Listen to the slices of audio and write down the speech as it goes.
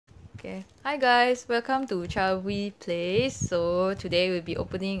Okay, hi guys, welcome to ChaBui Place. So today we'll be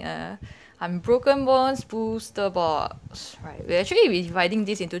opening a Unbroken Bonds Booster Box. Right, we'll actually be dividing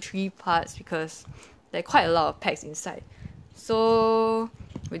this into 3 parts because there are quite a lot of packs inside. So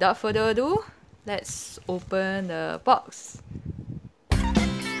without further ado, let's open the box.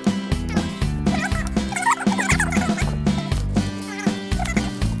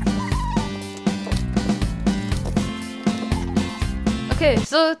 Okay,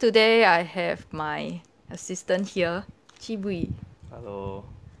 so today I have my assistant here, ChaBui. Hello.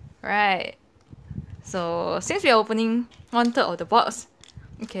 Right. So since we are opening 1/3 of the box,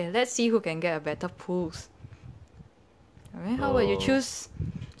 okay, let's see who can get a better pulls. Alright, how about you choose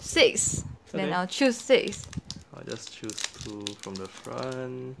 6? Then Okay. I'll choose 6. I'll just choose 2 from the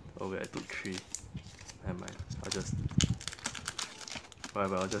front. Oh wait, I took 3. Never mind.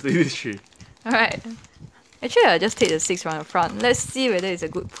 Whatever, I'll just do this 3. Alright. Actually, I'll just take the 6 from the front. Let's see whether it's a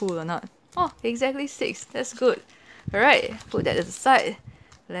good pull or not. Oh, exactly 6. That's good. Alright, put that aside.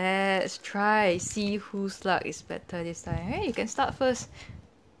 Let's try, see whose luck is better this time. Hey, you can start first.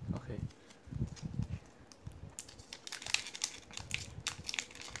 Okay.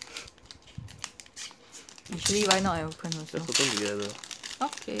 Actually, why not I open also? Just open together.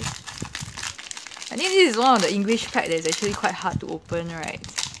 Okay. I think this is one of the English pack that's actually quite hard to open, right?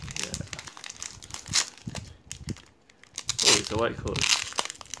 Yeah. Oh, it's a white code.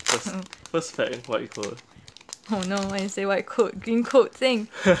 First pack, white code. Oh no, when you say white coat, green coat thing.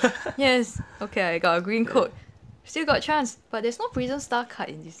 Yes. Okay, I got a green coat. Still got chance, but there's no prison star card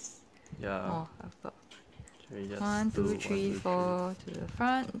in this. Yeah. Oh, I've got Should we just 1, do 2, 3, 4 to the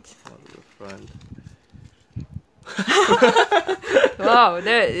front. 1 to the front. Wow,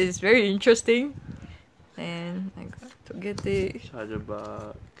 that is very interesting. And I got Togetic,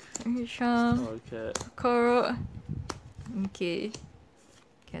 ChaBui. Charm, Okay. Koro. Okay.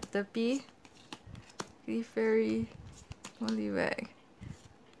 Caterpie. Clefairy. Poliwag.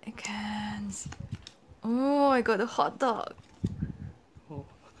 Ekans. Oh, I got the hot dog. Oh,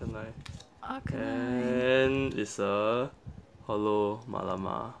 Arcanine. Arcanine. And it's a Hollow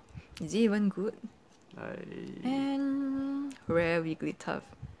Malama. Is it even good? And rare Wigglytuff.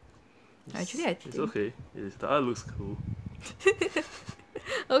 Actually, I think... It's okay. The art looks cool.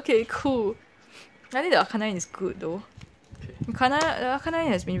 Okay, cool. I think the Arcanine is good though. Okay. The Arcanine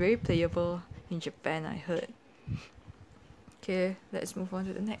has been very playable in Japan, I heard. Okay, let's move on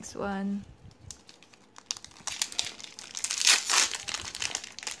to the next one.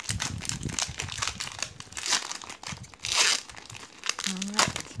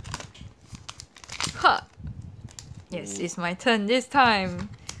 Alright. Ha! Yes, it's my turn this time.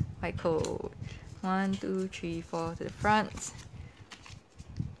 White code. 1, 2, 3, 4 to the front.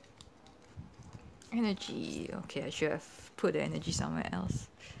 Energy. Okay, I should have put the energy somewhere else.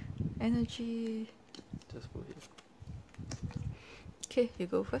 Energy. Just put here. Okay, you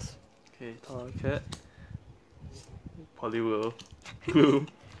go first. Okay, Torracat. Poliwhirl. Gloom.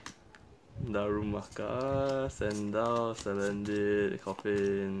 Darumaka. Sandal. Salandit.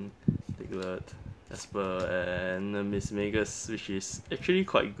 Coffin. Diglett. Esper. And Miss Magus, which is actually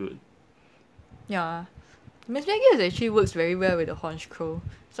quite good. Yeah. Miss Vegas actually works very well with the Honchkrow,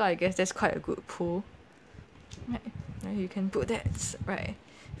 so I guess that's quite a good pull. Right, now you can put that right.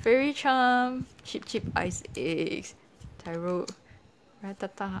 Fairy Charm, Chip Ice Eggs, Tyro,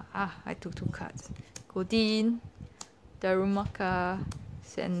 Ratata. Ah, I took 2 cards. Godin, Darumaka,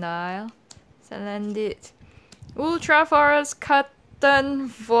 Sandile, Salandit, Ultra Forest Cotton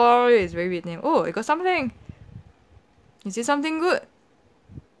Void is very weird name. Oh, I got something. Is it something good?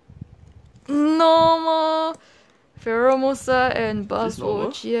 Normal Pheromosa and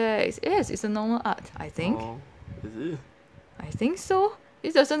Buzzwole GX. Yes, it's a normal art, I think. Oh, is it? I think so.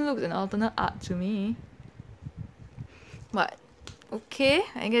 This doesn't look an alternate art to me. But, okay,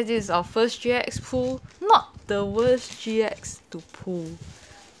 I guess this is our first GX pull. Not the worst GX to pull.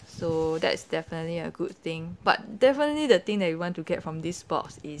 So that's definitely a good thing. But definitely the thing that we want to get from this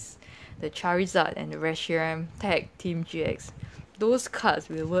box is the Charizard and the Reshiram Tag Team GX. Those cards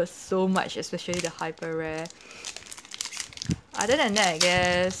will worth so much, especially the hyper rare. Other than that, I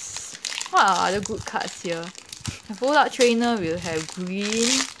guess, what are other good cards here? The Full Art Trainer will have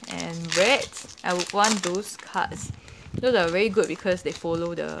green and red. I would want those cards. Those are very good because they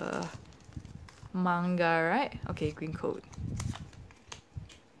follow the manga, right? Okay, green code.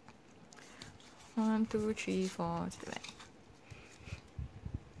 1, 2, 3, 4 to the back.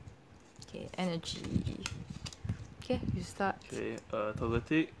 Okay, energy. Okay, you start. Okay,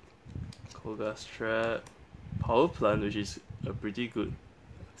 Togetic, Koga Strap, Power Plant, which is a pretty good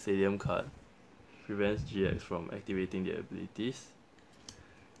stadium card. Prevents GX from activating their abilities.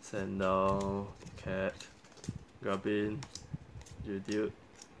 Sandal, cat, Grubbin, Judude,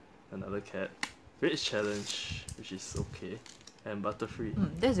 another cat, Rage Challenge, which is okay, and Butterfree.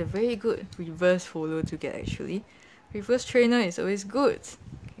 That's a very good reverse follow to get actually. Reverse trainer is always good.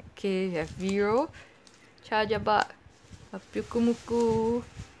 Okay, you have Vero, ChaBui, a Pyukumuku,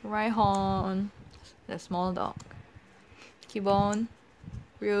 Rhyhorn, the small dog, Kibon,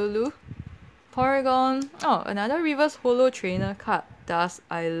 Riolu, Porygon. Oh, another reverse holo trainer card, Dust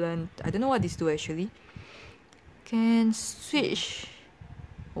Island. I don't know what these do actually. Can switch.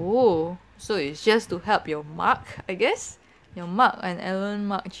 Oh, so it's just to help your Mark, I guess. Your Mark and Ellen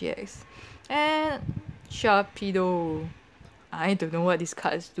Mark GX. And Sharpedo. I don't know what these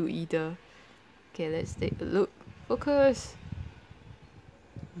cards do either. Okay, let's take a look. Focus.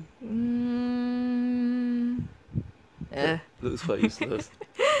 Looks quite useless.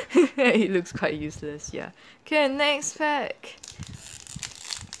 It looks quite useless, yeah. Okay, next pack.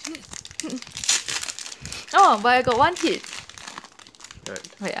 Oh, but I got one hit.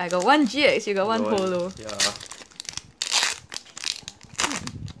 Right. Wait, I got one GX, you got one holo. Yeah.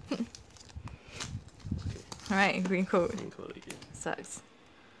 Alright, green code. Green code again. Sucks.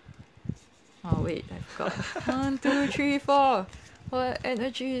 Oh wait, I forgot. 1, 2, 3, 4. What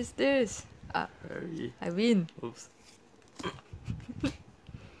energy is this? Ah, Very. I win. Oops.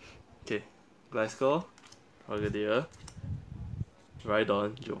 Okay. Gliscor, Frogadier,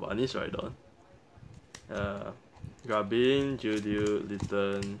 Rhydon, Giovanni's Rhydon, Grubbin, Judude,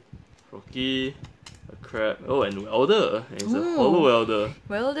 Litten, Froakie, a Crab, oh, and Welder. And it's a holo Welder.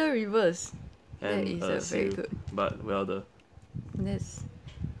 Welder reverse. And that is a very Seal, good. But Welder. Let's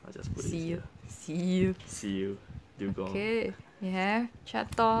I'll just put see it you. here. See you. See you. Dugong. Okay, we have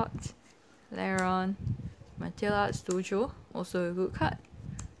Chatot, Laron, Material Arts Dojo, also a good card.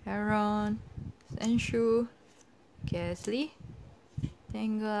 Aaron, Senshu, Gasly,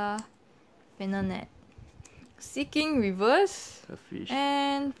 Tangela, Penonet, Seeking Reverse, A fish.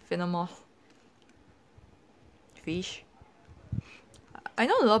 and Phenomoth. Fish. I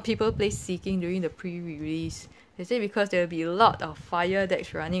know a lot of people play Seeking during the pre-release. They say because there will be a lot of fire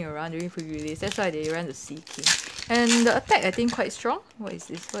decks running around during pre-release. That's why they run the Seeking. And the attack I think quite strong. What is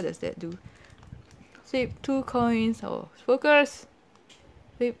this? What does that do? Sweep 2 coins. Oh, focus.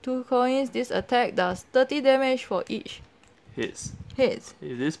 Sweep 2 coins. This attack does 30 damage for each Hits. hit.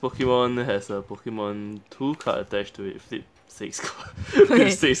 If this Pokemon has a Pokemon 2 card attached to it, flip 6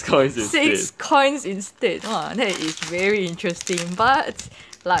 Okay. 6 coins instead. 6 coins instead. Wow, that is very interesting. But,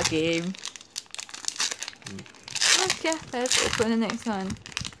 luck game. Okay, let's open the next one.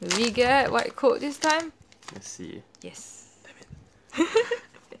 Will we get white coat this time? Let's see. Yes. Damn it.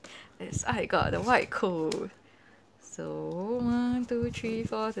 Yes, I got the white coat. So, 1, 2, 3,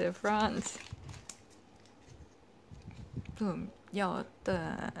 4 to the front. Boom. Your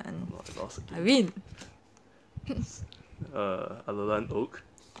turn. Oh, I lost I again. win. Alolan Oak.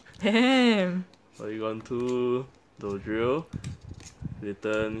 Damn. Polygon 2, Dodrio,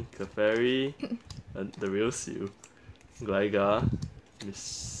 Litten, Clefairy, and the real Seal, Gligar,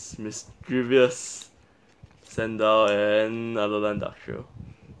 Mischievous, Sandal, and Alolan Darktrail.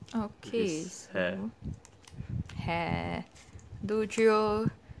 Okay, This hair. Hair. Dodrio,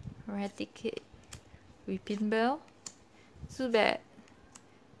 Raticate, Weeping Bell, Zubat,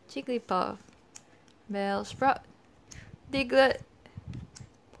 Jigglypuff, Bellsprout, Diglett,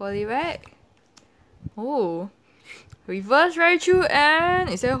 Poliwag. Oh, Reverse Raichu, and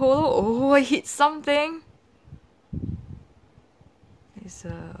is there a holo? Oh, I hit something. It's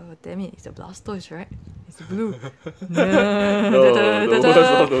damn it, it's a Blastoise, right? It's blue. No, the worst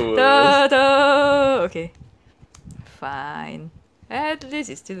of the worst. Okay, fine. At least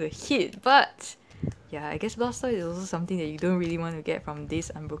it's still a hit, but yeah, I guess Blastoise is also something that you don't really want to get from this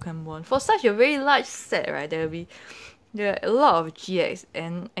Unbroken Bond. For such a very large set, right, there are a lot of GX,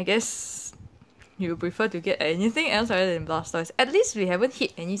 and I guess you prefer to get anything else other than Blastoise. At least we haven't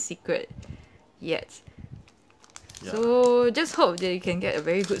hit any secret yet. Yeah. So just hope that you can get a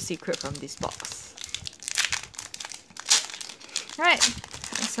very good secret from this box. Right,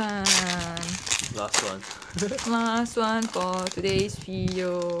 next one. Last one. Last one for today's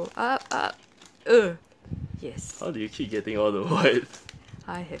video. Up. Yes. How do you keep getting all the white?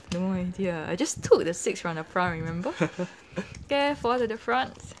 I have no idea. I just took the 6 from the front, remember? Okay, 4 to the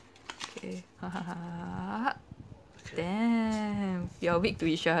front. Okay. Damn. You're weak to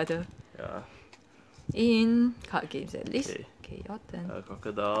each other. Yeah. In card games at least. Okay. Okay, your turn.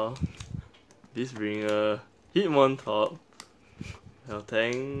 Crocodile, Beastbringer, Hitmontop,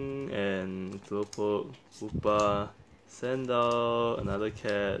 Meltang, and Slowpoke, Hoopa, Sandal, another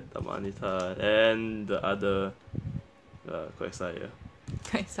cat, Damanita, and the other Quagsire.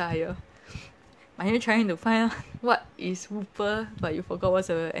 Sire. Are you trying to find out what is whooper, but you forgot what's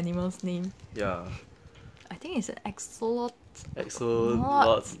the animal's name? Yeah. I think it's an axolot.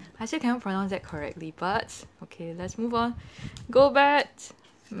 Axolotl. I still cannot pronounce that correctly, but okay, let's move on. Golbat,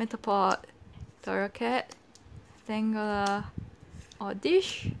 Metapod, Torracat, Tangela,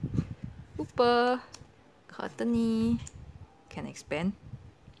 Oddish, Whooper, Cottony, can expand,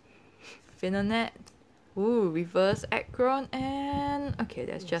 Finnonet, Reverse Aggron, and okay,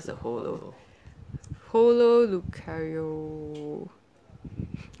 that's just a holo. Holo Lucario.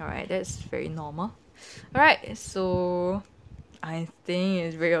 Alright, that's very normal. Alright, so I think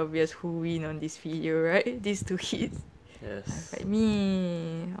it's very obvious who win on this video, right? These two hits. Yes. Right,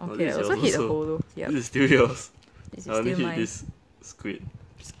 me. Okay, this I is also yours hit a also. holo. Yep, This is still yours. this is I only still hit mine. this squid.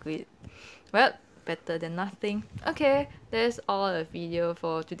 Squid. Well, better than nothing. Okay, that's all the video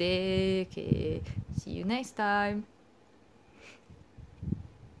for today. Okay, see you next time.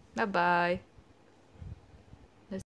 Bye bye.